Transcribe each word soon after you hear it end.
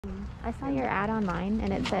I saw your ad online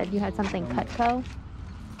and it said you had something Cutco.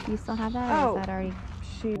 Do you still have that? Or Oh, is that already?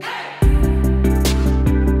 shoot.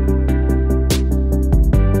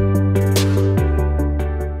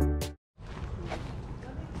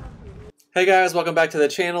 Hey guys, welcome back to the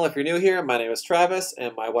channel. If you're new here, my name is Travis,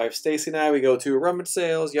 and my wife Stacy and I, we go to rummage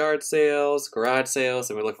sales, yard sales, garage sales,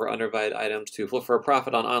 and we look for undervalued items to flip for a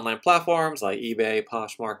profit on online platforms like eBay,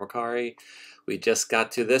 Poshmark, Mercari. We just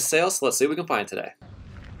got to this sale, so let's see what we can find today.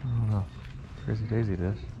 Oh, Crazy Daisy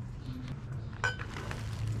dish.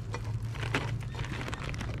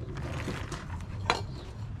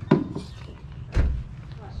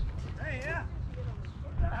 Hey, yeah.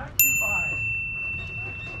 What the heck you buy?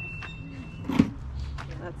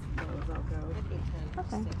 That's those I'll go.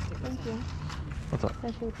 Okay, thank you. What's up?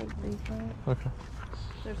 That should take 3 for it. Okay.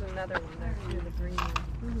 There's another one there too, the green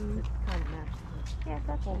one. It kind of matches it. Yeah,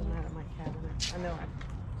 that's Pull them fine. out of my cabinet. I know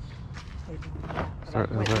I paid them for that, Is but I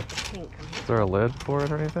there- went is with the pink. Is there a lid for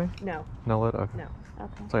it or anything? No, No lid? Okay. no.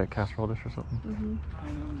 Okay. It's like a casserole dish or something?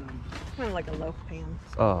 Kind of like a loaf pan.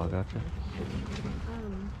 Oh, gotcha.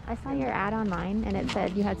 I saw your ad online and it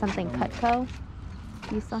said you had something Cutco.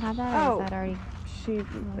 Do you still have that? Or Oh. is that already?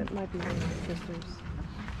 That might be one of my sisters.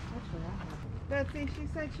 Betsy, she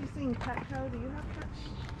said she's seen Cutco. Do you have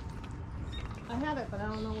Cutco? I have it, but I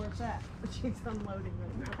don't know where it's at. She's unloading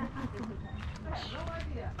right now. I have no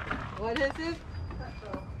idea. What is it?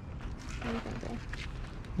 Cutco. What do you think, Ray?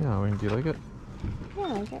 Yeah, I mean, do you like it? Yeah, I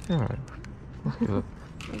like it. Yeah, alright. Let's get it.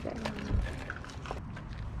 Okay.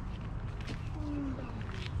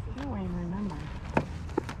 I don't even remember.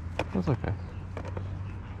 That's okay.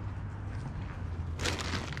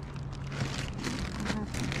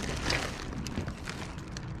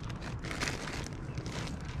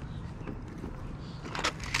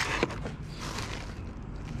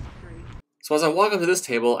 So as I walk up to this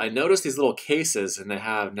table, I notice these little cases and they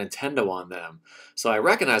have Nintendo on them. So I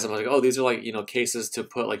recognize them. I was like, oh, these are like, cases to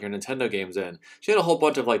put like your Nintendo games in. She had a whole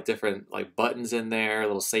bunch of like different like buttons in there,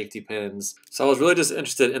 little safety pins. So I was really just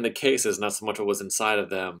interested in the cases, not so much what was inside of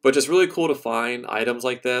them. But just really cool to find items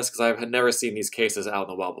like this because I had never seen these cases out in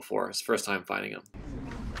the wild before. It's the first time finding them.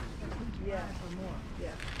 Yeah, for more.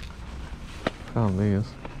 Yeah. Found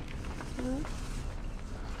these.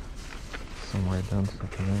 Some way down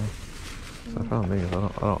stuff in there. So I found these. I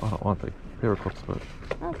don't want the paper clips, but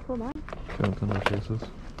Oh, cool, Mom. two Nintendo cases.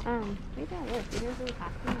 Maybe I would. Do you know the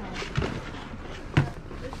costume? I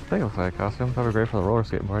think it looks like a costume. That'd be great for the roller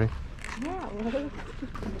skating party. Yeah, right.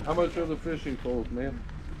 How much are the fishing poles, ma'am?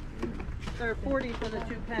 They're 40 for the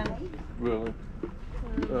 2 pen. Really?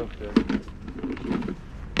 Okay.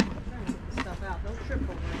 Stuff out. Don't trip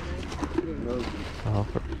over anything. No.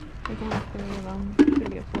 We can have 3 of them. Could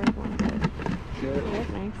be a 4th one. But Shit. they look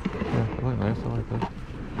nice. Yeah, they look nice. I like those.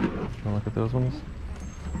 Want to look at those ones?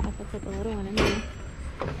 I have to put the little one in there.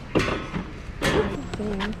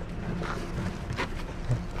 Things.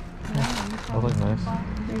 Those look nice.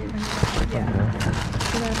 Yeah.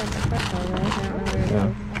 You know, like the pretzel, right? I don't know where it Yeah.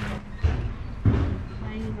 is. How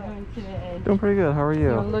are you doing today? Doing pretty good. How are You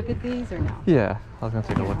want to you? look at these or no? Yeah, I was gonna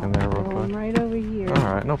take a look in there real One quick. right over here.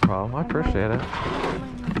 Alright, no problem. I appreciate it.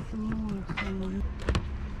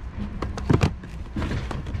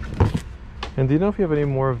 And do you know if you have any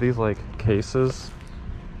more of these like cases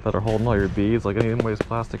that are holding all your beads? Like any of these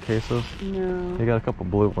plastic cases? No. You got a couple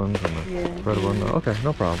blue ones and a Yeah. red one. Okay,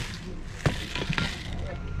 no problem.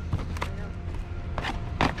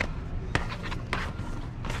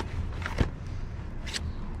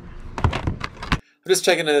 I'm just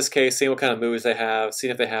checking in this case, seeing what kind of movies they have,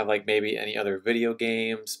 seeing if they have like maybe any other video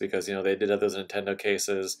games because they did have those Nintendo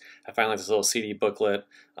cases. I find like this little CD booklet.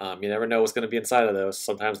 You never know what's going to be inside of those.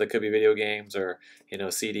 Sometimes they could be video games or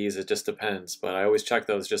CDs. It just depends. But I always check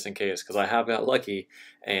those just in case because I have got lucky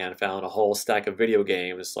and found a whole stack of video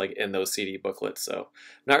games like in those CD booklets. So I'm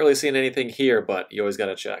not really seeing anything here, but you always got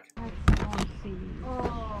to check.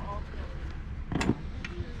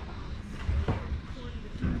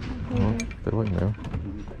 Well, they look new.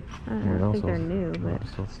 I don't think they're new, but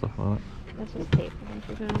Still stuff on it. that's just tape. I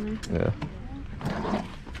think we put on there. Yeah.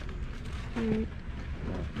 Alright.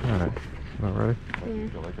 Alright. About ready?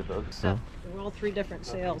 Yeah. So, we're all 3 different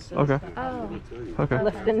sales. So Okay. Oh, Okay.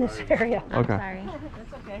 Left in this area. I'm Okay. sorry.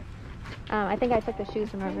 That's okay. I think I took the shoes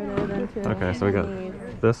from over there then too. Okay, so we got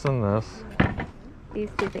this and this. These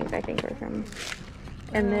 2 things I think are from,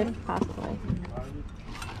 and this possibly.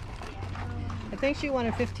 I think she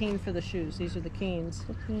wanted 15 for the shoes. These are the Keens.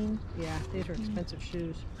 15. Yeah, these are expensive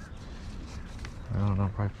shoes. I don't know.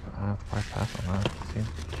 Probably pass on that. See?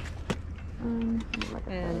 Look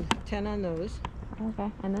at And 10 on those. those.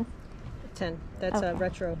 Okay, and this? 10. That's a Okay.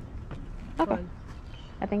 retro Okay. one.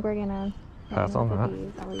 I think we're gonna pass on that.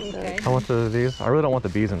 Okay. How much are these? I really don't want the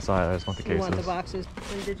bees inside. I just want the You cases. want the boxes?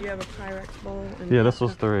 And did you have a Pyrex bowl? And Yeah, this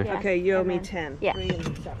was 3. Yeah. Okay, you owe And me then- 10. yeah. 3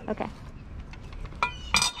 and 7. Okay.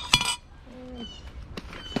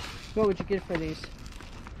 What would you get for these?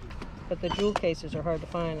 But the jewel cases are hard to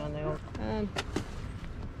find on the old.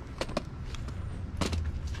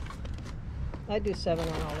 I'd do 7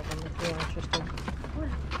 on all of them if you're interested.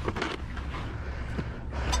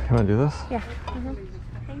 You want to do this? Yeah.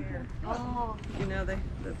 Thank you. Oh, you know the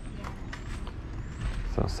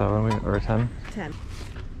So 7 or 10? 10.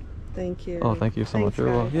 Thank you. Oh, thank you so much. Thanks,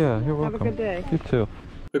 guys. Yeah, you're welcome. Have a good day. You too.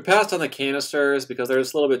 We passed on the canisters because they're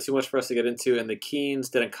just a little bit too much for us to get into, and the Keens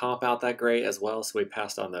didn't comp out that great as well, so we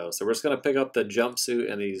passed on those. So we're just going to pick up the jumpsuit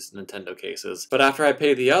and these Nintendo cases. But after I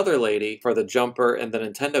paid the other lady for the jumper and the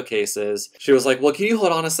Nintendo cases, she was like, well, can you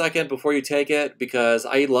hold on a second before you take it? Because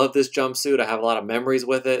I love this jumpsuit. I have a lot of memories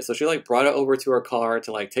with it. So she like brought it over to her car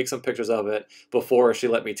to like take some pictures of it before she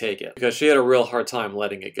let me take it, because she had a real hard time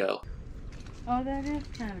letting it go. Oh, that is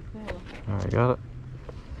kind of cool. All right, got it.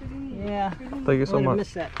 Yeah. Thank you so I'm gonna much.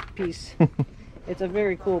 miss that piece. It's a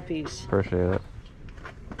very cool piece. Appreciate it.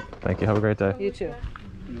 Thank you. Have a great day. You too.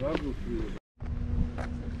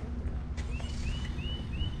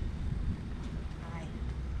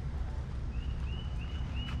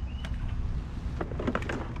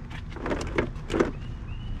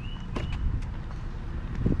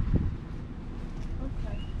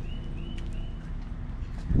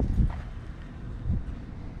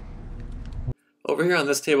 Over here on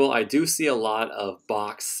this table, I do see a lot of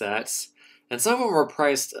box sets, and some of them were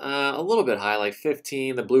priced a little bit high, like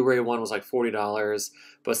 $15. The Blu-ray one was like $40,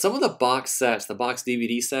 but some of the box sets, the box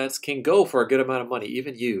DVD sets, can go for a good amount of money,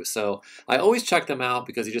 even used. So I always check them out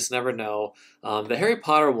because you just never know. The Harry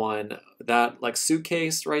Potter one, that like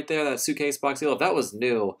suitcase right there, that suitcase box deal, if that was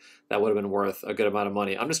new, that would have been worth a good amount of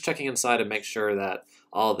money. I'm just checking inside to make sure that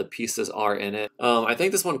all the pieces are in it. I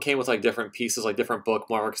think this one came with like different pieces, like different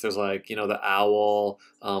bookmarks. There's like, you know, the owl,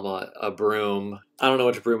 a broom. I don't know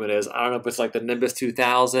which broom it is. I don't know if it's like the Nimbus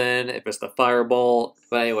 2000, if it's the Firebolt.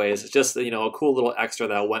 But anyways, it's just, you know, a cool little extra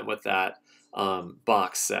that went with that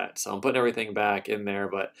box set. So I'm putting everything back in there.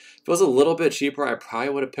 But if it was a little bit cheaper, I probably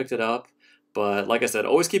would have picked it up. But like I said,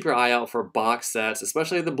 always keep your eye out for box sets,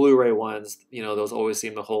 especially the Blu-ray ones. You know, those always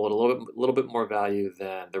seem to hold a little bit more value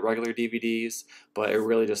than the regular DVDs, but it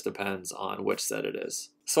really just depends on which set it is.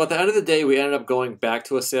 So at the end of the day, we ended up going back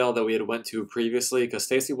to a sale that we had went to previously because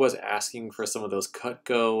Stacy was asking for some of those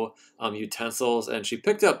Cutco utensils, and she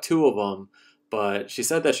picked up 2 of them, but she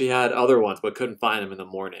said that she had other ones but couldn't find them in the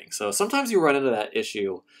morning. So sometimes you run into that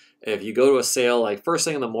issue. If you go to a sale like first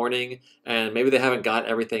thing in the morning and maybe they haven't got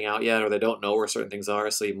everything out yet or they don't know where certain things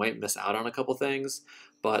are, so you might miss out on a couple things.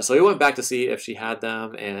 But so we went back to see if she had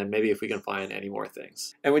them and maybe if we can find any more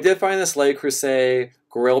things. And we did find this Le Creuset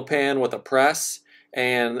grill pan with a press.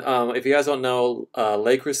 And if you guys don't know,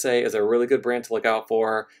 Le Creuset is a really good brand to look out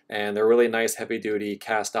for, and they're really nice heavy duty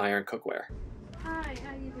cast iron cookware. Hi,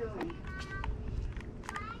 how you doing?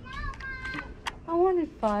 I wanted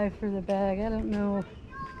 5 for the bag. I don't know.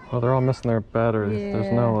 Well, they're all missing their batteries.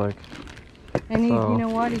 There's no like. And he, So- you know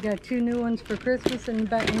what? He got 2 new ones for Christmas, and,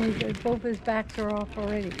 both his backs are off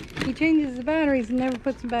already. He changes the batteries and never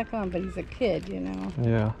puts them back on, but he's a kid, you know.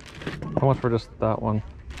 Yeah. How much for just that one?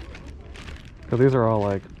 Because these are all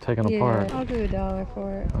like taken apart. I'll do $1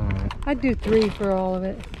 for it. All right. I'd do 3 for all of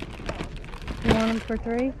it. You want them for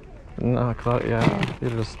 3? No, cause Yeah. you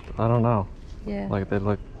just I don't know. Yeah. Like they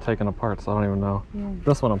look taken apart, so I don't even know. Yeah.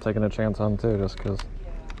 This one I'm taking a chance on too, just because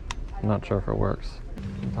I'm not sure if it works.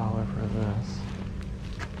 $1 for this.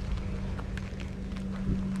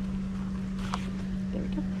 There we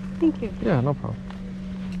go. Thank you. Yeah, no problem.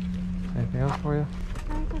 Anything else for you?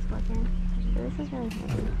 I was just looking. This is really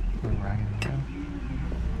pretty. We're ragging it down.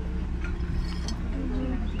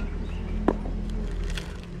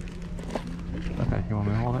 Okay, you want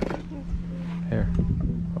me to hold it? Here.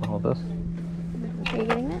 I'll hold this. Are you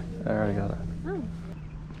getting it? I already got it. Oh.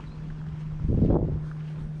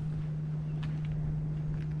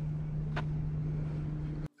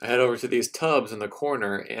 I head over to these tubs in the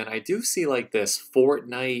corner, and I do see like this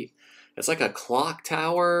Fortnite. It's like a clock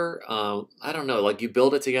tower. I don't know, like you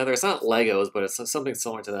build it together. It's not Legos, but it's something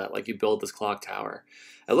similar to that. Like you build this clock tower.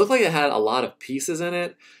 It looked like it had a lot of pieces in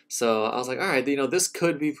it. So I was like, all right, you know, this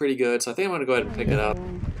could be pretty good. So I think I'm going to go ahead and pick it up.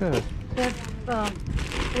 Good. That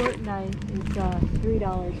Fortnite is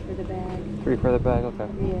 $3 for the bag. 3 for the bag, okay.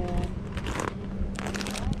 Yeah.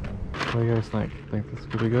 What do you guys think? Think this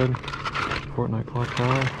could be good? Fortnite clock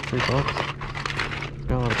tower, $3. It's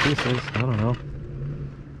got a lot of pieces. I don't know.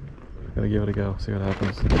 Gotta give it a go, see what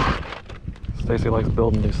happens. Stacy likes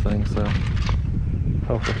building these things, so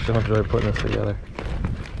hopefully she'll enjoy putting this together.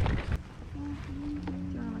 Do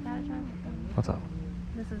you want to look at it, John? What's up?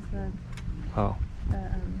 This is the Oh.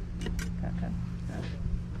 Cutco. So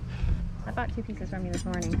I bought 2 pieces from you this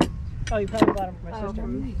morning. Oh, you probably bought them from my sister.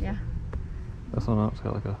 Yeah. This one up's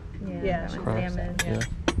got like a Yeah, that one's scratch. damaged. Yeah.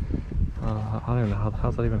 I don't even know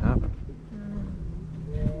how's that even happen.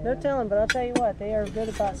 No telling, but I'll tell you what, they are good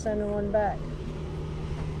about sending one back.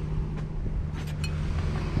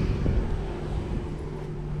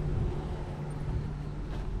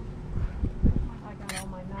 I got all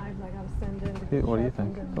my knives I gotta send in. Hey, what do you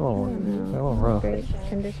think? Oh, they're a little rough. Great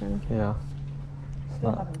condition. Yeah. It's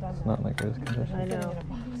not in the greatest condition. I know.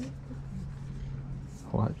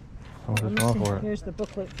 What? How much did you want for it? Here's the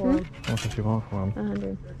booklet for them. How much did you want for them?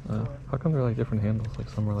 100. How come they're like different handles? Like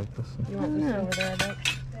some are like this. You want this over there, Doc?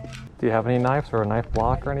 Do you have any knives or a knife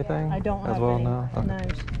block or anything? I don't as have well? any No? Okay.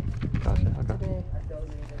 knives Gotcha. Okay.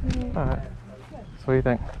 today. Alright. So what do you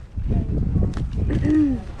think?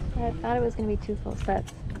 I thought it was going to be 2 full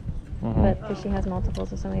sets, Mm-hmm. but because she has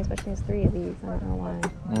multiples of so many, especially has 3 of these, I don't know why.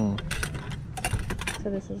 So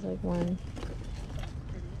this is like one.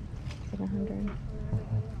 It's like 100.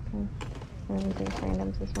 Okay. And then these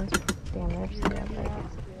randoms. This one's damaged. So, yeah,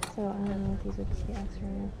 so I don't know if these would just be extra.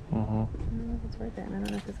 I don't know if it's worth it. And I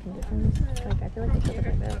don't know if this conditions. Like I feel like they should look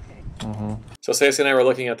like this. So Stacey and I were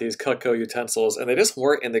looking at these Cutco utensils, and they just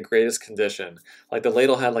weren't in the greatest condition. Like the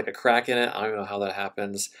ladle had like a crack in it. I don't know how that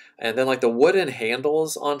happens. And then like the wooden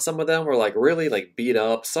handles on some of them were like really like beat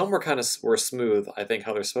up. Some were were smooth, I think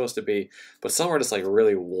how they're supposed to be, but some were just like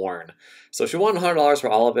really worn. So she wanted $100 for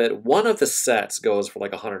all of it. One of the sets goes for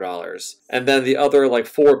like $100. And then the other like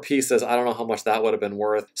 4 pieces, I don't know how much that would have been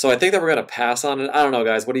worth. So I think that we're going to pass on it. I don't know,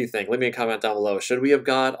 guys. What do you think? Leave me a comment down below. Should we have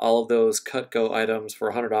got all of those Cutco items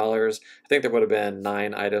for $100? I think there would have been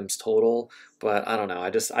 9 items total, but I don't know. I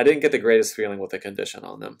didn't get the greatest feeling with the condition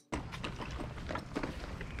on them.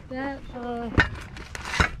 That,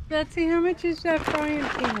 Betsy, how much is that frying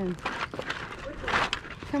pan?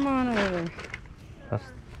 Come on over. That's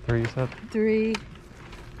 3 you said? 3,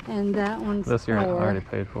 and that one's This year I 4. already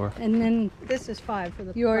paid for. And then This is 5 for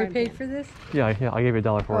the you already frying paid for this? Yeah, I gave you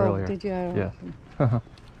 $1 for it Oh, earlier. did you? I don't Yes. know.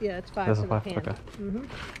 Yeah, it's 5 This for is the 5? pan. Okay.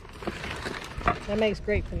 That makes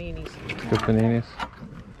great paninis. Good paninis.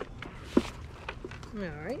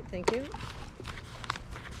 All right, thank you.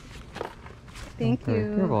 Thank Okay,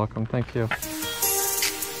 you. You're welcome. Thank you.